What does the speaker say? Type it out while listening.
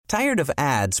Tired of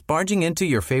ads barging into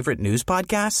your favorite news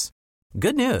podcasts?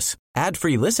 Good news.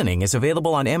 Ad-free listening is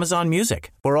available on Amazon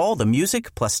Music for all the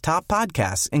music plus top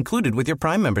podcasts included with your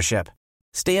Prime membership.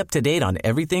 Stay up to date on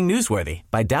everything newsworthy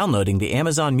by downloading the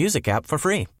Amazon Music app for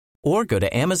free or go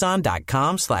to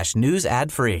amazon.com/news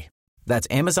ad free. That's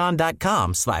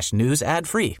amazon.com/news ad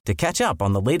free to catch up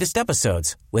on the latest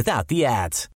episodes without the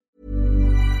ads.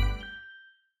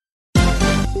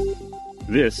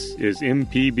 This is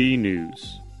MPB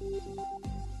News.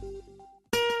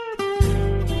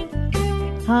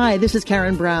 Hi, this is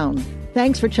Karen Brown.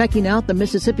 Thanks for checking out the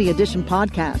Mississippi Edition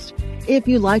podcast. If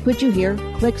you like what you hear,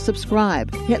 click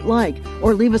subscribe, hit like,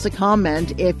 or leave us a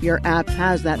comment if your app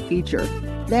has that feature.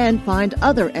 Then find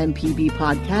other MPB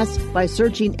podcasts by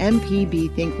searching MPB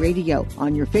Think Radio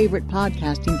on your favorite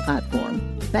podcasting platform.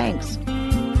 Thanks.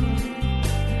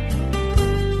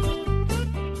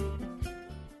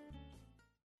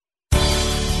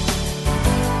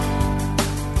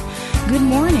 Good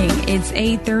morning. It's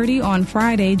 8:30 on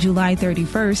Friday, July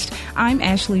 31st. I'm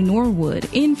Ashley Norwood,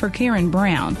 in for Karen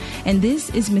Brown, and this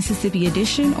is Mississippi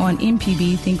Edition on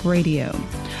MPB Think Radio.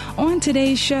 On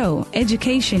today's show,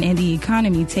 education and the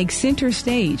economy take center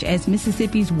stage as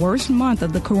Mississippi's worst month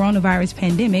of the coronavirus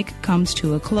pandemic comes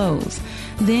to a close.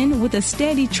 Then, with a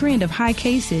steady trend of high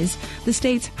cases, the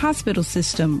state's hospital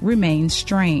system remains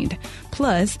strained.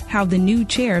 Plus, how the new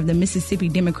chair of the Mississippi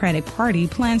Democratic Party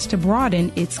plans to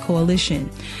broaden its coalition.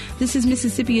 This is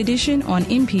Mississippi Edition on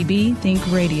MPB Think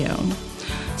Radio.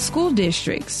 School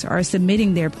districts are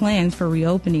submitting their plans for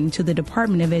reopening to the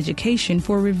Department of Education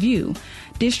for review.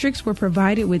 Districts were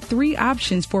provided with 3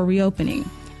 options for reopening,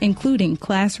 including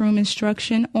classroom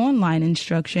instruction, online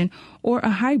instruction, or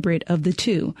a hybrid of the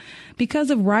two.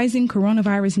 Because of rising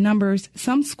coronavirus numbers,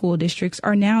 some school districts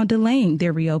are now delaying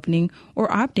their reopening or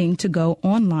opting to go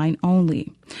online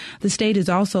only. The state is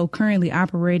also currently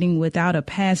operating without a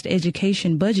passed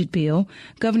education budget bill.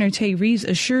 Governor Tate Reeves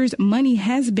assures money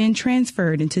has been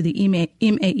transferred into the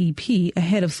MAEP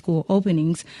ahead of school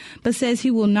openings, but says he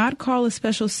will not call a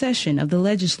special session of the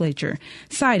legislature,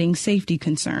 citing safety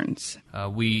concerns.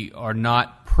 We are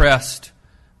not pressed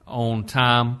on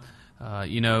time.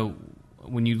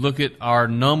 When you look at our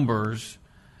numbers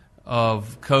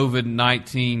of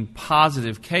COVID-19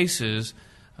 positive cases,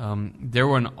 there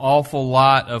were an awful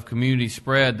lot of community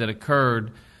spread that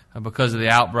occurred because of the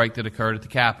outbreak that occurred at the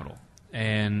Capitol.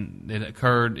 And it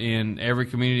occurred in every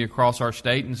community across our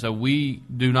state. And so we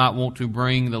do not want to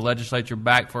bring the legislature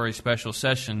back for a special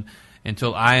session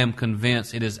until I am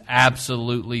convinced it is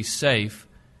absolutely safe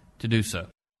to do so.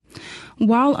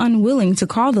 While unwilling to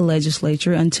call the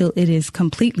legislature until it is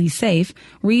completely safe,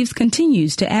 Reeves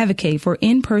continues to advocate for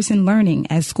in-person learning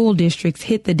as school districts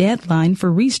hit the deadline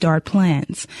for restart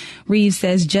plans. Reeves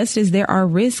says just as there are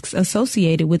risks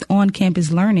associated with on-campus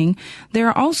learning, there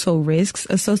are also risks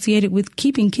associated with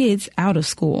keeping kids out of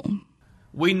school.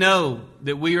 We know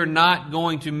that we are not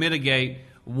going to mitigate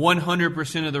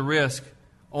 100% of the risk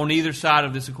on either side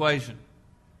of this equation.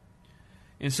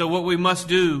 And so what we must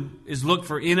do is look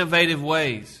for innovative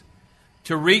ways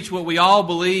to reach what we all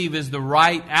believe is the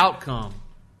right outcome.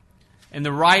 And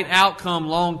the right outcome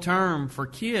long term for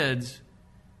kids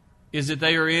is that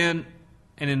they are in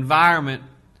an environment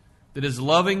that is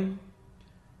loving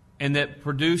and that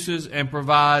produces and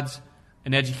provides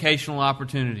an educational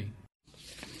opportunity.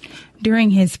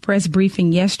 During his press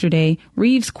briefing yesterday,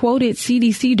 Reeves quoted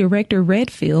CDC Director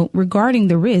Redfield regarding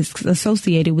the risks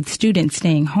associated with students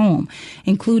staying home,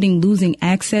 including losing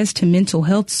access to mental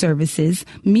health services,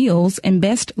 meals, and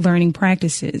best learning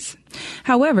practices.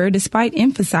 However, despite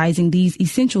emphasizing these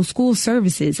essential school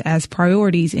services as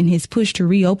priorities in his push to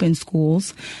reopen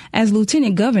schools, as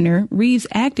Lieutenant Governor, Reeves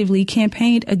actively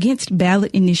campaigned against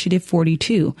Ballot Initiative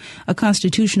 42, a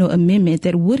constitutional amendment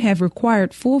that would have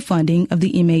required full funding of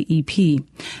the MAEP,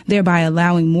 thereby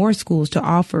allowing more schools to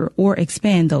offer or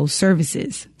expand those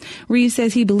services. Reeves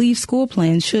says he believes school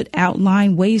plans should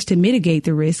outline ways to mitigate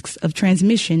the risks of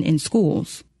transmission in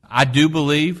schools. I do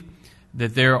believe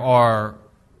that there are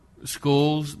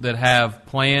schools that have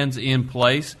plans in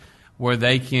place where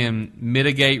they can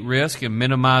mitigate risk and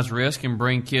minimize risk and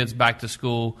bring kids back to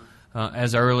school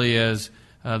as early as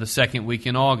the second week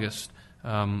in August.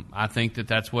 I think that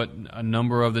that's what a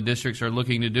number of the districts are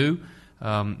looking to do.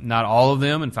 Not all of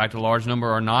them. In fact, a large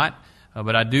number are not.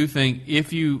 But I do think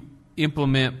if you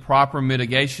implement proper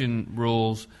mitigation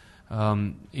rules,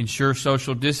 ensure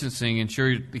social distancing,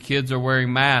 ensure the kids are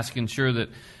wearing masks, ensure that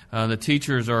the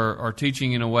teachers are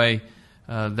teaching in a way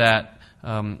that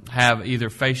have either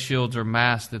face shields or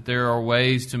masks, that there are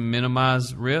ways to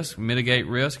minimize risk, mitigate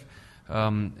risk.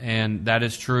 And that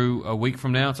is true a week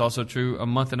from now. It's also true a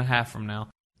month and a half from now.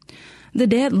 The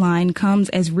deadline comes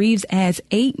as Reeves adds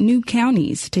 8 new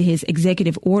counties to his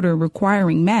executive order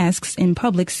requiring masks in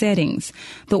public settings.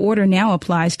 The order now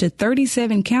applies to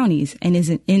 37 counties and is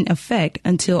in effect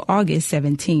until August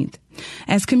 17th.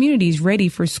 As communities get ready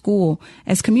for school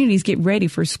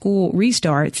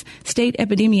restarts, state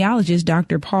epidemiologist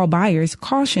Dr. Paul Byers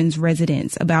cautions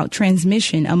residents about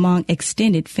transmission among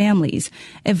extended families,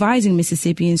 advising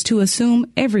Mississippians to assume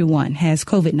everyone has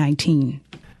COVID-19.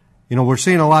 You know, we're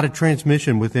seeing a lot of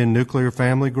transmission within nuclear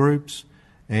family groups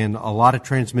and a lot of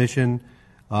transmission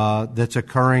that's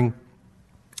occurring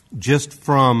just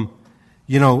from,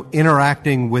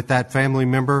 interacting with that family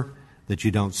member that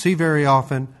you don't see very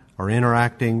often, or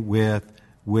interacting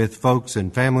with folks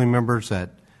and family members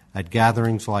at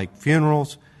gatherings like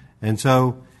funerals. And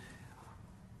so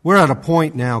we're at a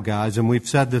point now, guys, and we've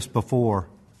said this before,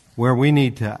 where we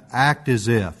need to act as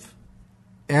if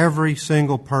every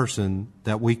single person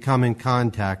that we come in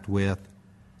contact with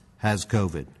has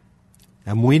COVID.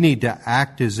 And we need to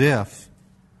act as if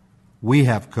we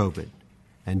have COVID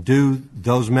and do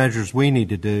those measures we need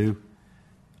to do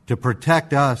to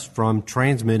protect us from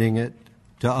transmitting it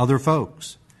to other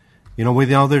folks. We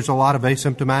know there's a lot of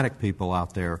asymptomatic people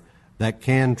out there that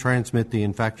can transmit the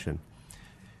infection.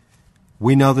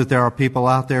 We know that there are people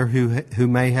out there who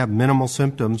may have minimal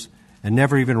symptoms and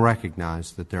never even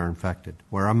recognize that they're infected.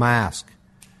 Wear a mask.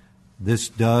 This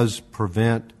does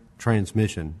prevent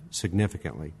transmission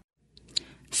significantly.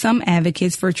 Some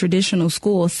advocates for traditional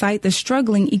schools cite the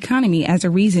struggling economy as a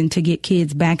reason to get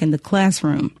kids back in the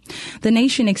classroom. The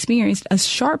nation experienced a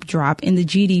sharp drop in the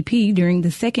GDP during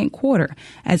the second quarter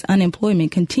as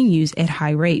unemployment continues at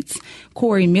high rates.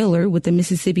 Corey Miller with the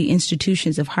Mississippi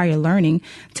Institutions of Higher Learning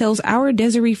tells our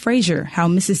Desiree Frazier how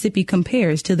Mississippi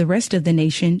compares to the rest of the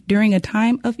nation during a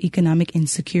time of economic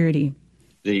insecurity.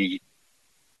 The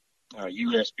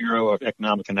U.S. Bureau of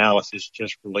Economic Analysis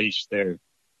just released their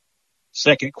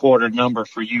second quarter number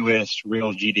for U.S.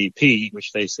 real GDP,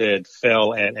 which they said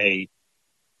fell at a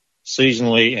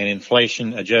seasonally and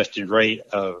inflation adjusted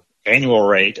annual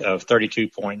rate of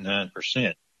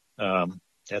 32.9%.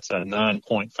 That's a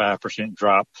 9.5%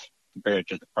 drop compared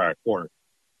to the prior quarter.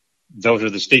 Those are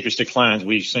the steepest declines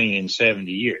we've seen in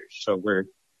 70 years. So we're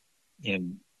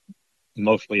in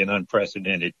mostly an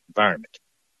unprecedented environment.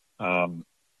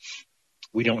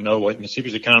 We don't know what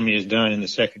Mississippi's economy has done in the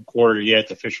second quarter yet.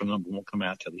 The official number won't come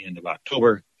out till the end of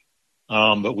October.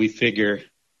 But we figure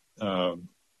to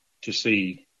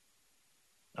see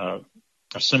a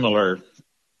similar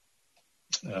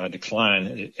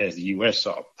decline as the U.S.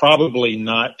 saw. Probably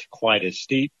not quite as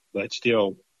steep, but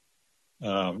still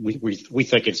we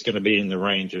think it's going to be in the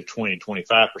range of 20 to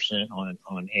 25% on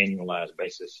an annualized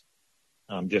basis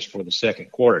just for the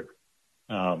second quarter.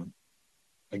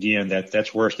 Again,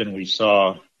 that's worse than we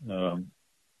saw during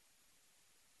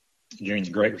the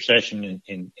Great Recession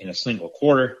in a single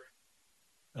quarter.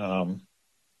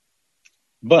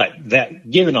 But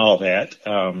given all that,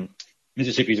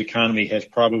 Mississippi's economy has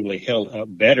probably held up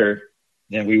better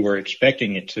than we were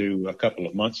expecting it to a couple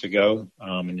of months ago,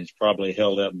 and it's probably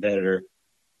held up better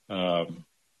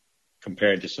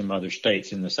compared to some other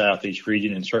states in the Southeast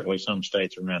region and certainly some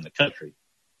states around the country.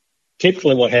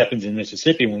 Typically what happens in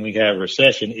Mississippi when we have a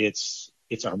recession, it's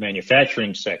our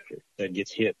manufacturing sector that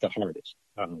gets hit the hardest.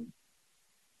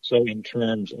 So in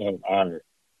terms of our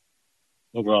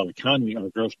overall economy, our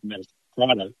gross domestic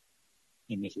product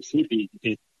in Mississippi,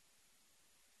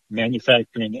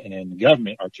 manufacturing and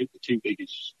government are the two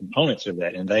biggest components of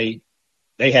that. And they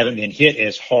haven't been hit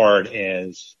as hard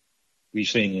as we've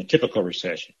seen in a typical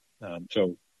recession.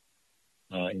 So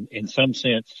in some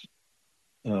sense,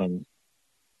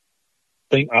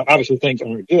 obviously things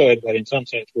aren't good, but in some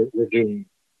sense we're doing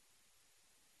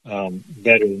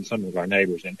better than some of our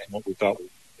neighbors and what we thought we were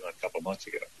doing a couple of months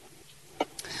ago.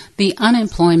 The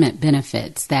unemployment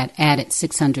benefits, that added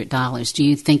 $600, do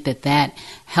you think that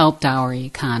helped our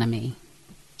economy?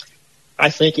 I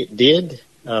think it did.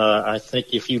 I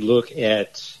think if you look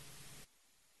at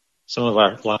some of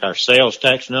our sales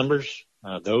tax numbers,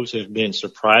 those have been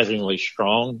surprisingly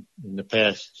strong in the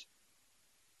past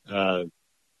 2,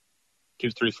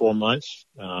 3, 4 months,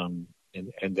 and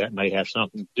that may have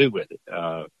something to do with it.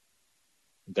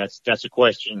 That's a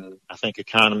question I think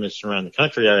economists around the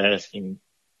country are asking: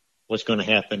 what's going to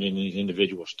happen in these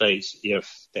individual states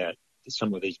if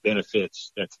some of these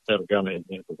benefits that the federal government has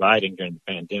been providing during the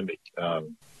pandemic,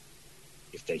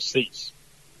 if they cease?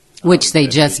 Which they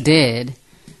just did.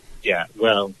 Yeah,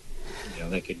 well,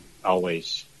 they could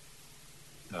always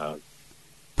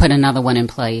put another one in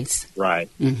place. Right.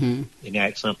 Mm-hmm.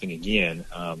 Enact something again.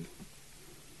 So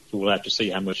we'll have to see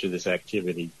how much of this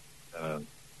activity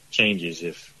changes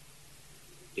if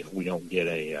if we don't get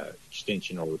a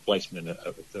extension or replacement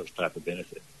of those type of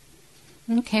benefits.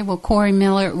 Okay, well, Corey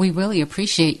Miller, we really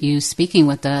appreciate you speaking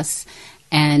with us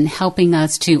and helping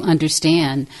us to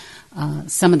understand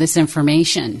some of this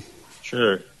information.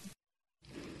 Sure.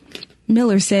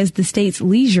 Miller says the state's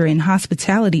leisure and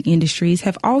hospitality industries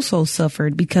have also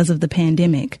suffered because of the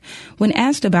pandemic. When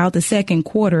asked about the second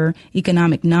quarter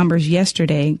economic numbers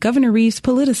yesterday, Governor Reeves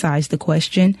politicized the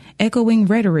question, echoing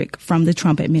rhetoric from the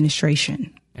Trump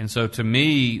administration. And so to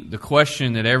me, the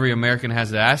question that every American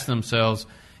has to ask themselves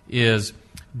is,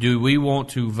 do we want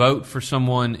to vote for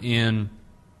someone in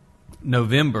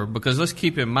November? Because let's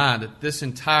keep in mind that this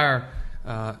entire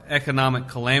economic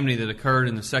calamity that occurred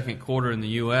in the second quarter in the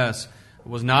U.S.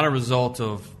 was not a result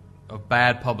of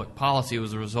bad public policy. It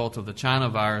was a result of the China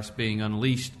virus being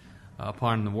unleashed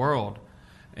upon the world.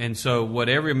 And so what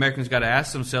every American's got to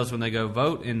ask themselves when they go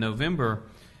vote in November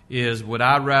is, would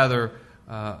I rather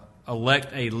elect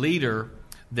a leader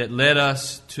that led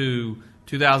us to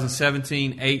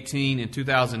 2017, 18, and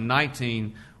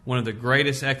 2019, one of the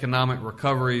greatest economic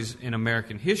recoveries in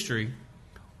American history,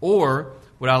 or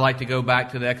would I like to go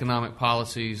back to the economic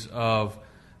policies of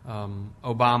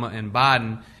Obama and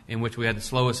Biden, in which we had the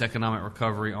slowest economic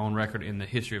recovery on record in the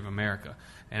history of America?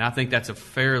 And I think that's a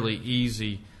fairly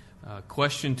easy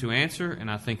question to answer, and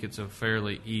I think it's a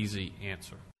fairly easy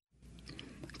answer.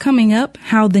 Coming up,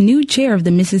 how the new chair of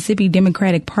the Mississippi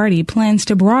Democratic Party plans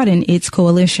to broaden its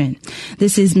coalition.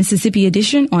 This is Mississippi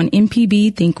Edition on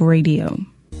MPB Think Radio.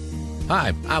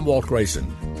 Hi, I'm Walt Grayson.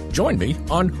 Join me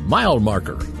on Mile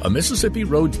Marker, a Mississippi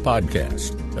Roads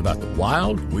podcast about the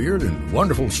wild, weird, and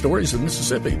wonderful stories of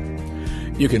Mississippi.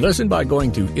 You can listen by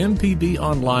going to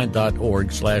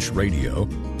mpbonline.org/radio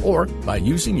or by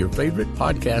using your favorite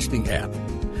podcasting app.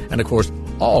 And of course,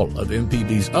 all of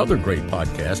MPB's other great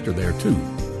podcasts are there too.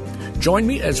 Join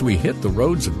me as we hit the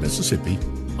roads of Mississippi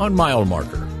on Mile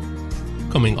Marker.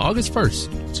 Coming August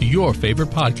 1st to your favorite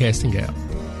podcasting app.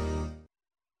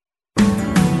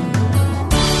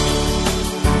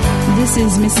 This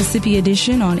is Mississippi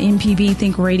Edition on MPB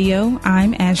Think Radio.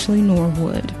 I'm Ashley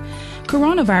Norwood.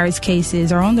 Coronavirus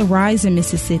cases are on the rise in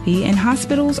Mississippi, and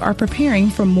hospitals are preparing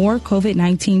for more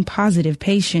COVID-19 positive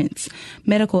patients.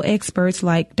 Medical experts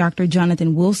like Dr.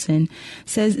 Jonathan Wilson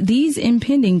says these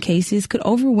impending cases could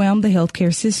overwhelm the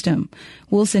healthcare system.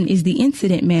 Wilson is the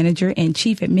incident manager and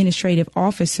chief administrative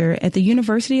officer at the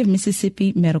University of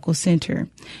Mississippi Medical Center.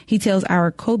 He tells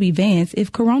our Kobe Vance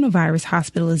if coronavirus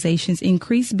hospitalizations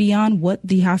increase beyond what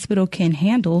the hospital can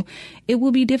handle, it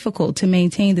will be difficult to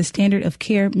maintain the standard of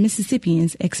care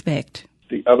Mississippians expect.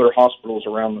 The other hospitals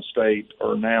around the state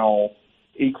are now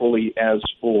equally as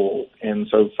full, and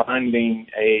so finding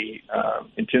a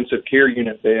intensive care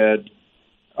unit bed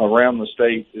around the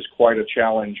state is quite a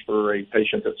challenge for a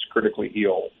patient that's critically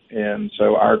ill. And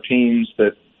so our teams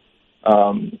that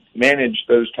manage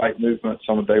those type movements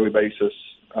on a daily basis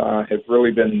have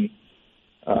really been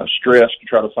stressed to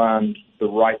try to find the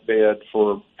right bed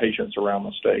for patients around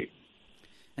the state.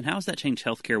 And how has that changed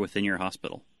healthcare within your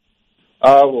hospital?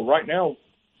 Well, right now,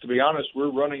 to be honest, we're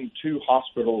running two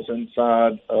hospitals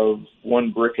inside of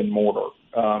one brick and mortar.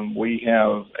 We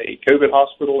have a COVID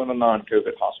hospital and a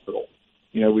non-COVID hospital.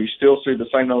 You know, we still see the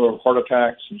same number of heart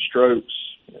attacks and strokes,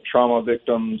 trauma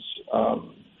victims,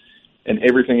 and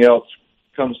everything else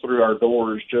comes through our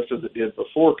doors just as it did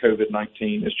before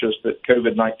COVID-19. It's just that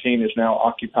COVID-19 is now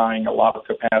occupying a lot of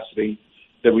capacity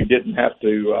that we didn't have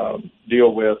to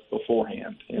deal with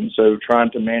beforehand. And so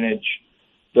trying to manage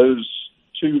those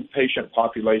two patient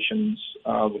populations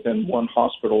within one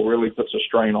hospital really puts a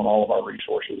strain on all of our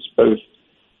resources, both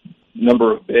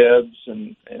number of beds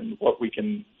and what we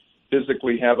can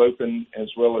physically have open, as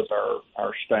well as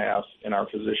our staff and our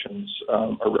physicians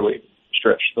are really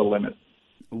stretched to the limit.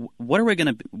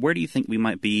 Where do you think we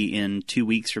might be in 2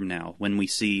 weeks from now when we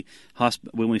see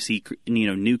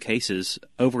new cases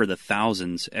over the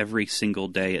thousands every single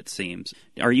day? It seems.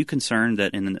 Are you concerned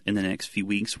that in the next few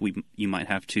weeks you might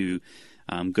have to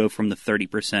go from the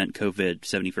 30% COVID,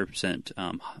 70%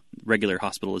 regular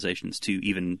hospitalizations to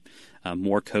even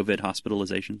more COVID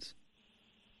hospitalizations?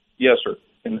 Yes, sir.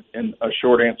 And a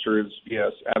short answer is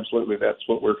yes, absolutely. That's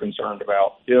what we're concerned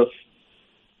about.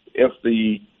 If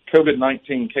the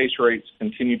COVID-19 case rates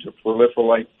continue to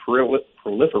proliferate,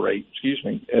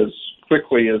 as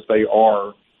quickly as they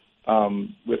are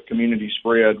with community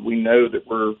spread, we know that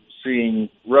we're seeing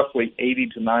roughly 80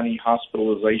 to 90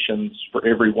 hospitalizations for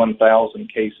every 1,000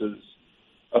 cases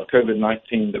of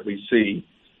COVID-19 that we see.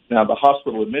 Now, the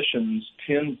hospital admissions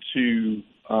tend to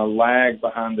lag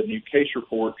behind the new case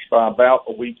reports by about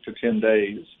a week to 10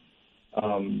 days.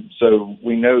 So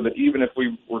we know that even if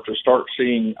we were to start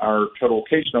seeing our total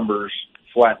case numbers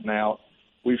flatten out,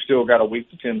 we've still got a week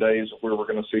to 10 days where we're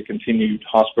going to see continued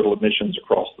hospital admissions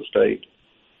across the state.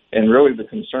 And really the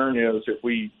concern is if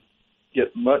we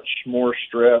get much more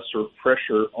stress or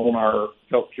pressure on our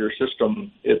healthcare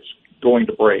system, it's going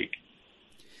to break.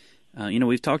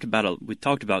 We've talked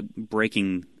about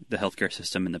breaking the healthcare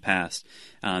system in the past,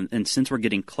 and since we're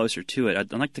getting closer to it,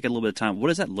 I'd like to get a little bit of time. What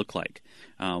does that look like?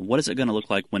 What is it going to look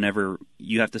like whenever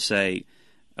you have to say,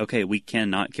 okay, we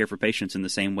cannot care for patients in the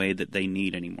same way that they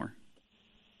need anymore?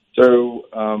 So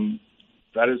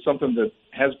that is something that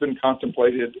has been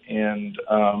contemplated, and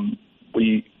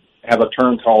we have a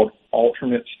term called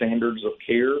alternate standards of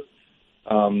care.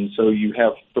 So you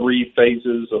have 3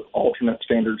 phases of alternate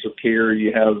standards of care.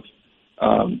 You have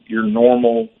your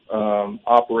normal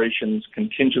operations,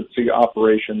 contingency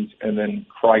operations, and then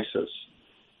crisis.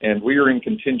 And we are in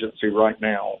contingency right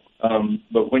now.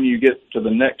 But when you get to the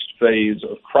next phase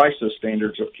of crisis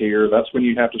standards of care, that's when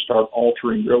you have to start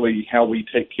altering really how we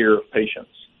take care of patients.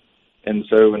 And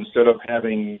so instead of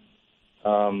having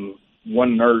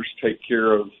one nurse take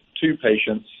care of 2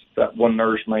 patients, that one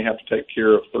nurse may have to take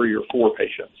care of 3 or 4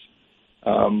 patients.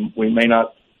 We may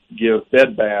not give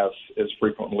bed baths as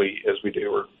frequently as we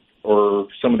do, or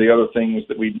some of the other things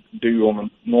that we do on a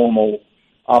normal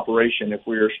operation. If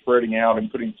we are spreading out and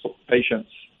putting patients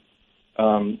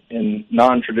in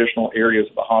non-traditional areas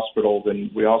of the hospital,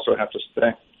 then we also have to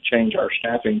change our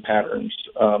staffing patterns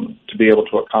to be able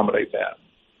to accommodate that.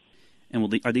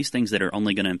 And are these things that are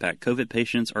only going to impact COVID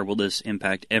patients, or will this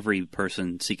impact every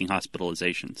person seeking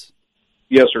hospitalizations?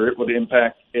 Yes, sir. It would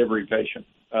impact every patient.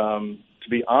 To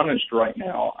be honest, right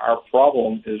now, our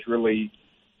problem is really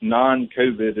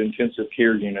non-COVID intensive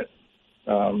care unit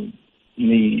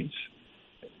needs.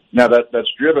 Now, that's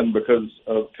driven because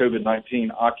of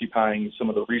COVID-19 occupying some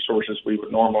of the resources we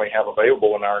would normally have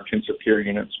available in our intensive care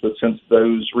units. But since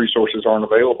those resources aren't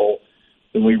available,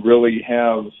 then we really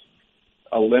have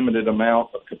a limited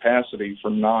amount of capacity for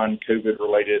non-COVID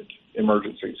related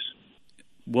emergencies.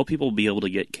 Will people be able to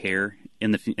get care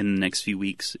in the next few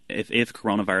weeks if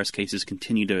coronavirus cases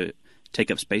continue to take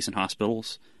up space in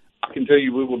hospitals? I can tell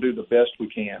you we will do the best we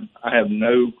can. I have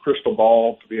no crystal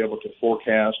ball to be able to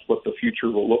forecast what the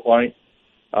future will look like,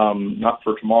 not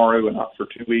for tomorrow and not for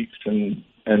 2 weeks and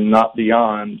not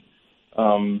beyond.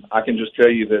 I can just tell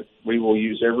you that we will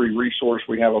use every resource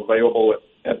we have available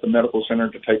at the medical center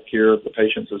to take care of the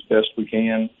patients as best we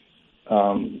can.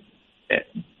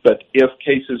 But if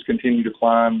cases continue to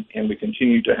climb and we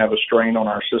continue to have a strain on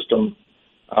our system,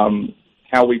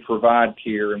 how we provide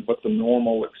care and what the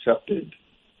normal accepted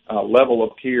level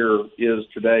of care is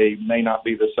today may not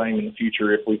be the same in the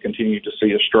future if we continue to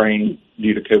see a strain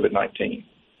due to COVID-19.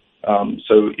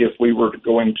 So if we were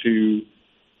going to,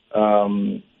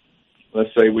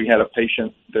 let's say we had a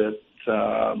patient that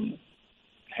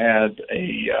had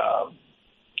a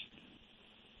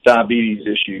diabetes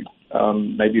issue,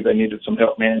 maybe they needed some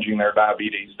help managing their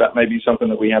diabetes. That may be something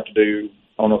that we have to do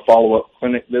on a follow-up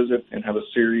clinic visit and have a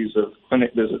series of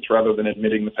clinic visits rather than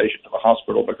admitting the patient to the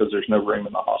hospital because there's no room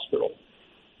in the hospital.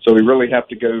 So we really have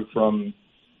to go from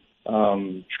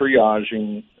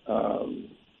triaging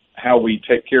how we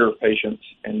take care of patients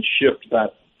and shift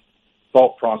that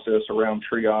thought process around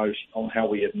triage on how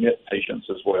we admit patients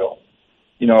as well.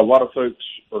 You know, a lot of folks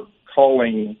are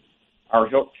calling our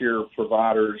healthcare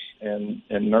providers and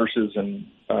nurses and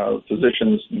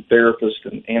physicians and therapists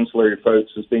and ancillary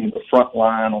folks as being the front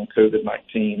line on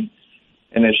COVID-19.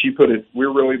 And as she put it,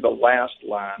 we're really the last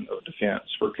line of defense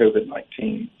for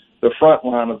COVID-19. The front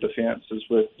line of defense is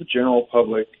with the general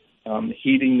public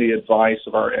heeding the advice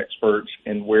of our experts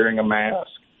and wearing a mask,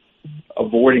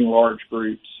 avoiding large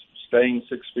groups, staying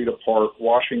 6 feet apart,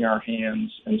 washing our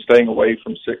hands, and staying away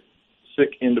from sick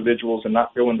individuals and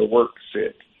not going to work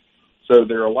sick. So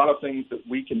there are a lot of things that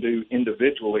we can do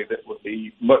individually that would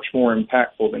be much more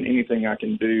impactful than anything I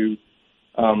can do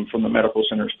from the medical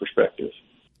center's perspective.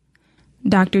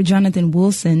 Dr. Jonathan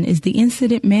Wilson is the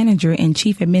Incident Manager and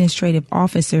Chief Administrative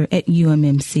Officer at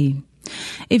UMMC.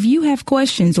 If you have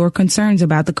questions or concerns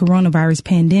about the coronavirus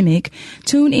pandemic,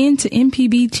 tune in to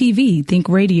MPB TV, Think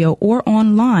Radio, or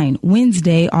online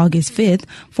Wednesday, August 5th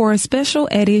for a special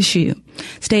at issue.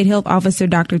 State Health Officer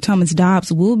Dr. Thomas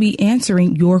Dobbs will be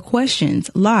answering your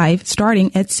questions live starting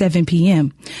at 7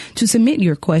 p.m. To submit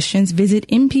your questions, visit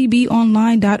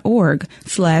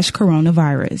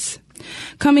mpbonline.org/coronavirus.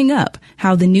 Coming up,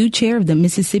 how the new chair of the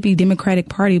Mississippi Democratic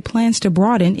Party plans to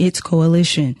broaden its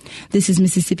coalition. This is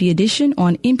Mississippi Edition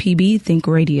on MPB Think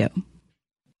Radio.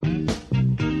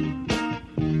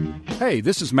 Hey,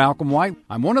 this is Malcolm White.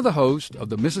 I'm one of the hosts of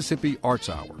the Mississippi Arts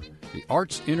Hour, the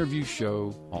arts interview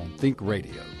show on Think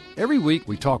Radio. Every week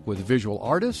we talk with visual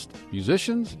artists,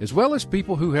 musicians, as well as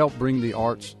people who help bring the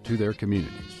arts to their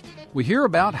communities. We hear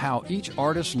about how each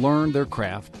artist learned their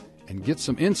craft and get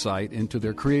some insight into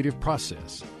their creative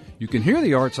process. You can hear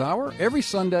the Arts Hour every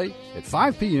Sunday at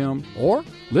 5 p.m. or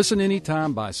listen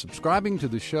anytime by subscribing to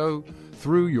the show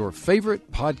through your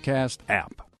favorite podcast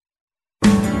app.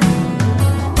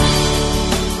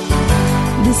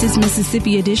 This is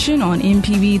Mississippi Edition on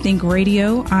MPB Think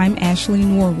Radio. I'm Ashley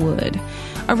Norwood.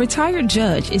 A retired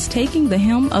judge is taking the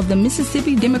helm of the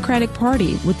Mississippi Democratic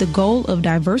Party with the goal of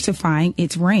diversifying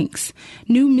its ranks.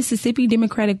 New Mississippi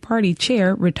Democratic Party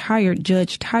chair, retired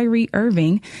Judge Tyree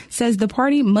Irving, says the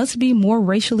party must be more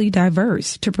racially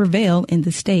diverse to prevail in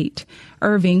the state.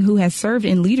 Irving, who has served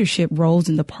in leadership roles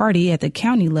in the party at the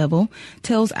county level,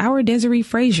 tells our Desiree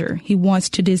Frazier he wants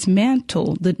to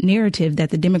dismantle the narrative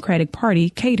that the Democratic Party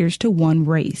caters to one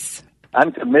race.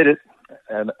 I'm committed,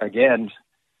 and again,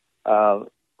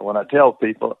 when I tell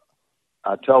people,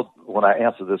 when I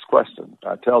answer this question,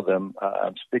 I tell them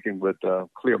I'm speaking with a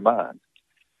clear mind.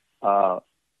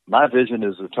 My vision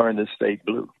is to turn this state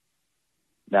blue.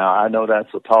 Now, I know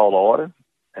that's a tall order,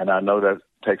 and I know that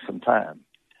takes some time.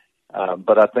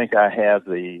 But I think I have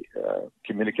the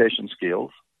communication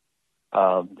skills,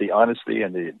 the honesty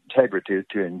and the integrity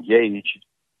to engage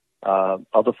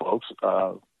other folks,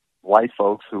 white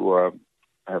folks who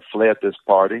have fled this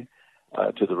party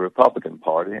to the Republican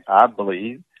Party. I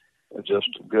believe just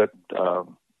good,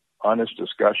 honest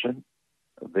discussion,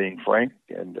 being frank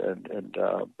and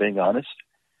being honest,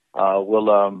 I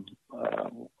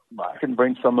can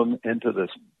bring some of them into this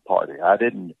party. I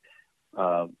didn't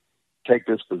take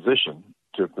this position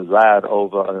to preside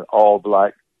over an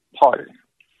all-black party.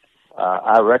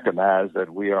 I recognize that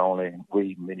we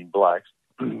meaning blacks,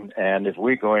 and if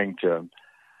we're going to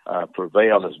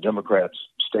prevail as Democrats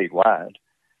statewide,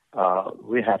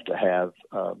 we have to have,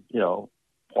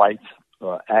 whites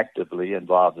actively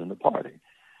involved in the party.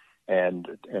 And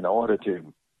in order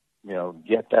to,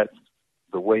 get that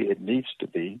the way it needs to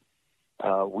be,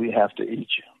 we have to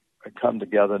each come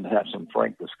together and have some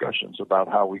frank discussions about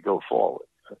how we go forward.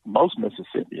 Most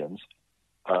Mississippians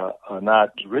are not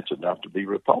rich enough to be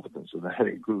Republicans, and that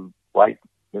includes white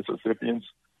Mississippians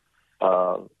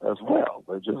as well.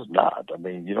 They're just not. I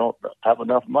mean, you don't have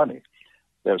enough money.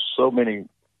 There's so many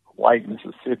white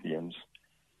Mississippians,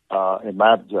 in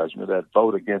my judgment, that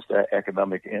vote against their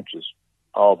economic interests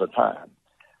all the time.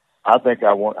 I think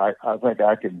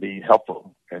I can be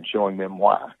helpful in showing them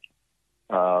why.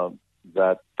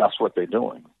 That's what they're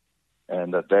doing,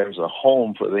 and that there's a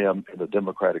home for them in the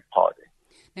Democratic Party.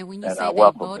 Now, when you say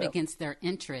they vote against their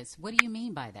interests, what do you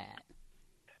mean by that?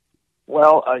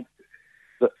 Well,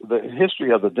 the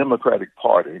history of the Democratic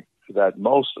Party, that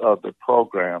most of the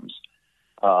programs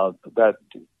that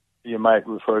you might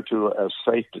refer to as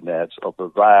safety nets or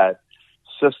provide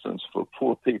assistance for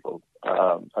poor people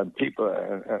and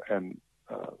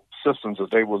systems that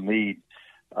they will need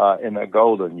in their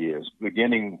golden years,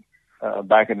 beginning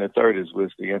back in the 30s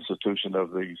with the institution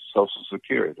of the Social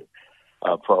Security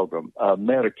program,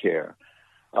 Medicare.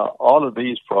 All of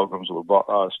these programs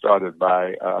were started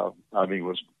by, at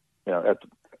the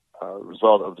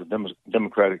result of the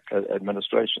Democratic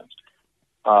administrations.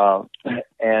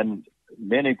 And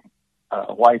many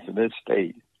whites in this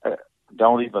state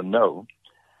don't even know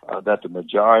that the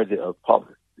majority of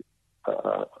public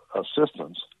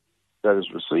assistance that is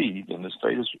received in the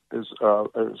state is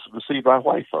received by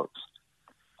white folks.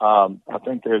 I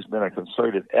think there's been a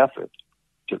concerted effort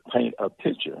to paint a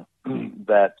picture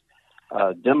that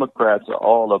Democrats are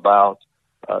all about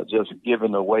just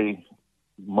giving away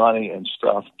money and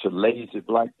stuff to lazy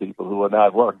black people who are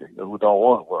not working, who don't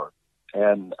want to work.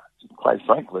 And quite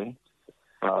frankly,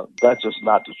 that's just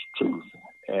not the truth.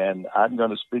 And I'm going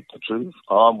to speak the truth,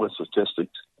 armed with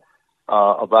statistics,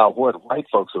 about what white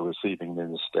folks are receiving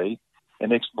in the state,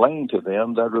 and explain to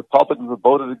them that Republicans have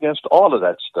voted against all of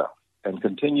that stuff and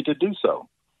continue to do so.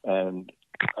 And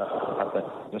I think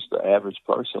just the average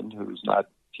person who's not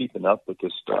keeping up with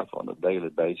this stuff on a daily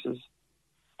basis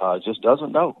just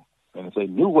doesn't know. And if they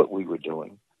knew what we were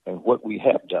doing and what we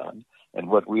have done and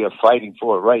what we are fighting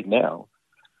for right now,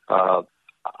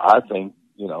 I think,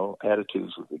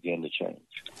 attitudes would begin to change.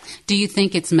 Do you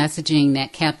think it's messaging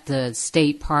that kept the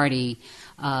state party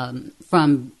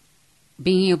from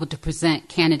being able to present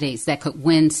candidates that could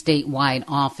win statewide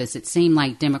office? It seemed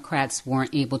like Democrats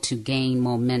weren't able to gain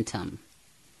momentum.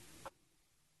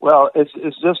 Well, it's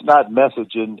just not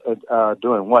messaging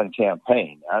during one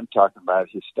campaign. I'm talking about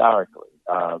historically.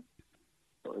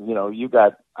 You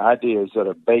got ideas that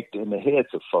are baked in the heads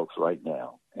of folks right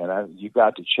now. And you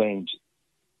got to change,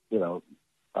 the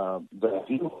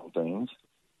view of things.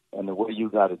 And the way you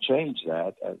got to change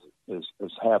that is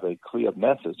have a clear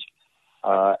message,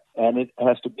 and it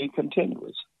has to be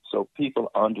continuous so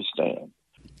people understand.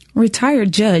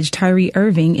 Retired Judge Tyree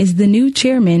Irving is the new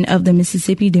chairman of the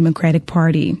Mississippi Democratic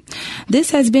Party.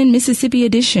 This has been Mississippi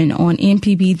Edition on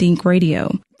MPB Think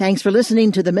Radio. Thanks for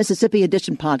listening to the Mississippi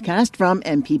Edition podcast from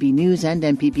MPB News and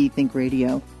MPB Think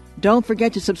Radio. Don't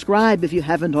forget to subscribe if you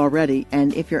haven't already,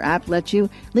 and if your app lets you,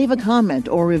 leave a comment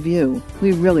or review.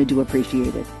 We really do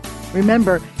appreciate it.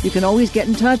 Remember, you can always get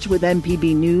in touch with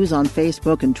MPB News on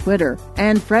Facebook and Twitter,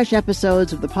 and fresh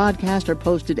episodes of the podcast are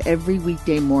posted every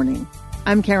weekday morning.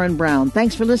 I'm Karen Brown.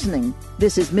 Thanks for listening.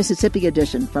 This is Mississippi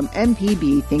Edition from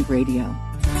MPB Think Radio.